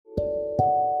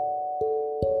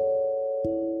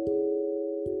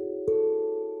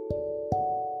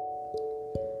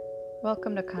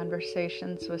Welcome to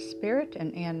Conversations with Spirit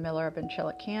and Ann Miller of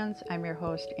Angelic Hands. I'm your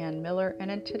host, Ann Miller,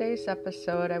 and in today's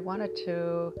episode, I wanted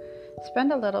to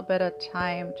spend a little bit of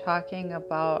time talking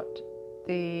about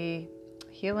the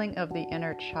healing of the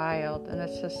inner child, and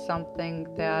this is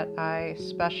something that I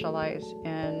specialize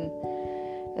in,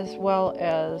 as well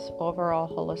as overall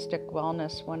holistic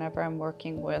wellness whenever I'm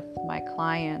working with my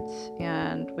clients.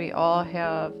 And we all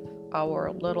have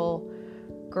our little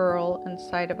girl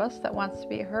inside of us that wants to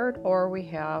be heard, or we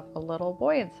have a little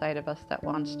boy inside of us that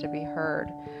wants to be heard.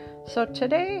 So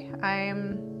today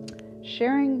I'm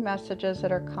sharing messages that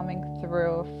are coming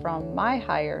through from my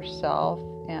higher self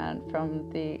and from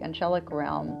the angelic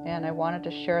realm, and I wanted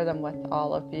to share them with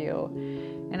all of you.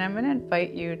 And I'm going to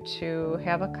invite you to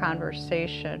have a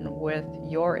conversation with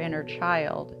your inner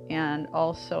child and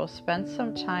also spend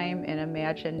some time in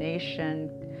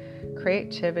imagination,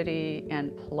 creativity,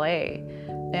 and play.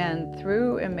 And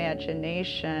through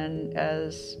imagination,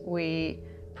 as we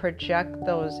project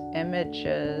those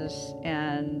images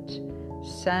and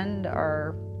send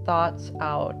our thoughts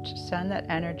out, send that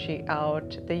energy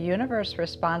out, the universe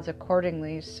responds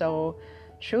accordingly. So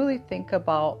truly think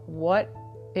about what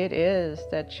it is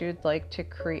that you'd like to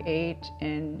create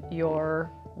in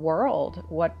your world.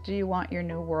 What do you want your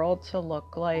new world to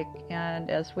look like?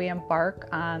 And as we embark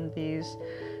on these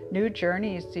new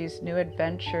journeys, these new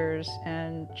adventures,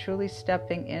 and truly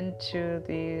stepping into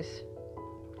these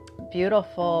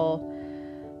beautiful,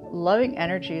 loving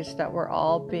energies that we're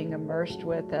all being immersed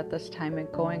with at this time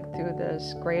and going through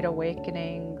this great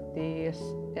awakening, the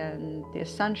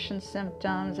ascension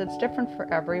symptoms. It's different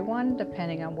for everyone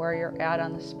depending on where you're at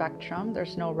on the spectrum.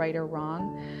 There's no right or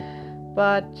wrong.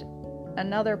 But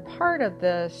another part of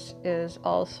this is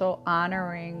also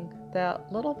honoring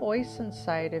that little voice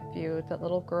inside of you, that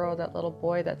little girl, that little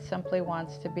boy that simply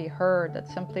wants to be heard, that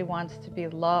simply wants to be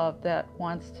loved, that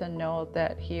wants to know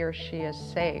that he or she is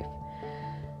safe.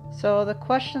 So the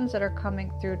questions that are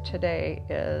coming through today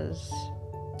is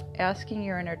asking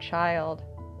your inner child,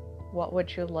 what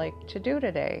would you like to do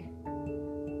today?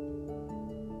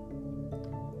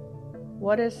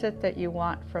 What is it that you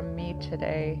want from me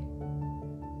today?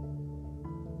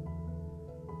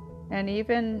 And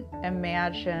even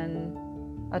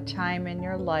imagine a time in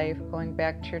your life, going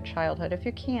back to your childhood, if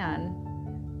you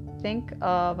can. Think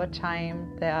of a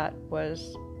time that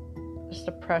was just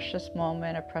a precious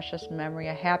moment, a precious memory,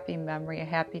 a happy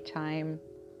time.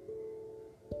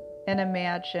 And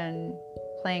imagine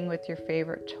playing with your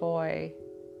favorite toy.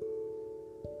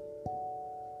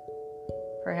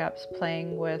 Perhaps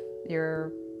playing with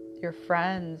your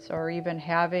friends, or even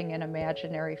having an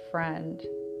imaginary friend.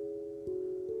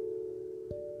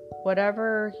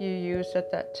 Whatever you used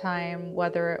at that time,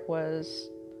 whether it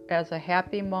was as a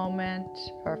happy moment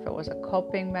or if it was a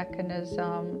coping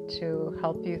mechanism to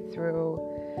help you through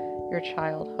your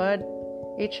childhood.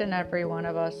 Each and every one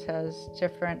of us has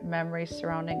different memories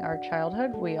surrounding our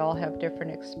childhood. We all have different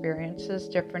experiences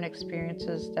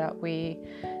that we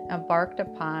embarked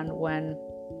upon when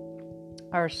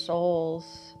our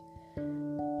souls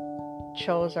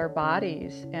chose our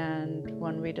bodies, and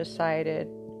when we decided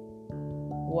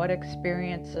what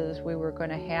experiences we were going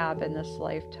to have in this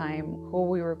lifetime, who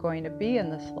we were going to be in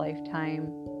this lifetime.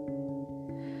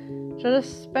 So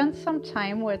just spend some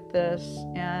time with this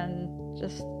and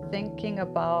just thinking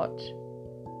about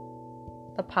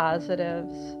the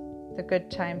positives, the good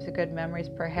times, the good memories,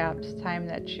 perhaps time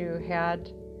that you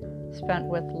had spent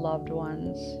with loved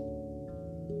ones.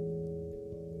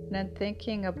 And then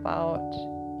thinking about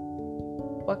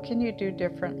what can you do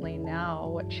differently now?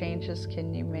 What changes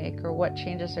can you make? Or what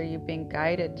changes are you being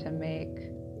guided to make?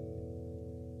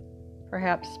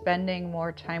 Perhaps spending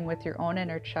more time with your own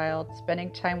inner child,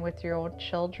 spending time with your own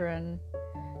children,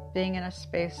 being in a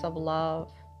space of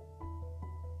love,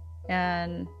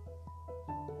 and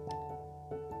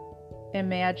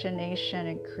imagination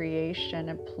and creation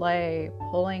and play,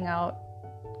 pulling out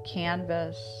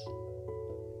canvas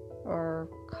or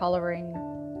coloring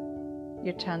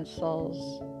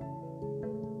utensils,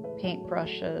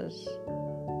 paintbrushes,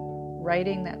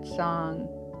 writing that song,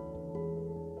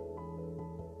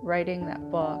 writing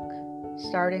that book,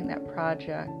 starting that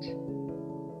project,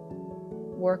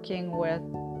 working with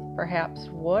perhaps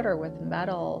wood or with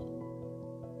metal,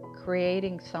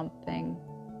 creating something,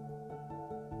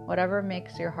 whatever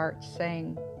makes your heart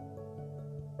sing.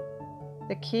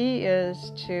 The key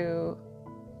is to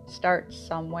start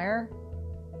somewhere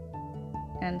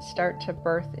and start to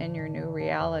birth in your new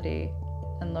reality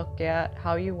and look at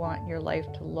how you want your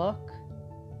life to look,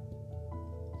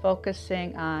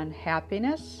 focusing on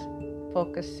happiness,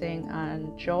 focusing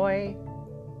on joy,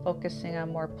 focusing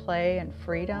on more play and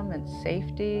freedom and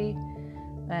safety,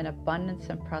 and abundance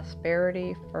and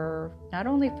prosperity for not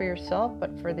only for yourself, but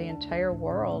for the entire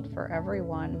world, for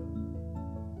everyone.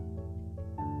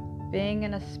 Being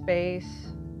in a space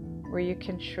where you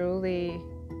can truly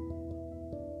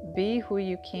be who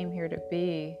you came here to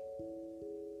be,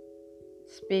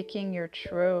 speaking your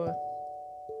truth,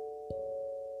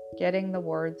 getting the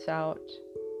words out,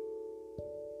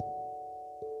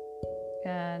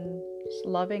 and just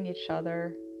loving each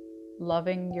other,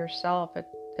 loving yourself.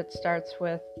 It starts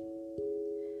with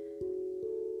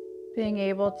being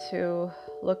able to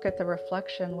look at the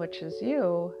reflection, which is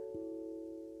you,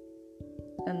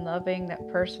 and loving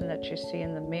that person that you see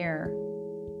in the mirror.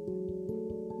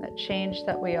 That change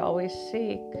that we always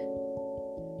seek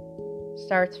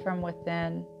starts from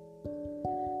within.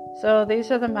 So these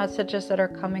are the messages that are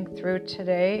coming through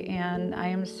today, and I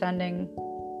am sending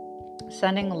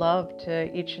love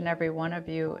to each and every one of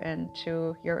you and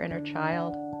to your inner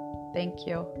child. Thank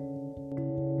you.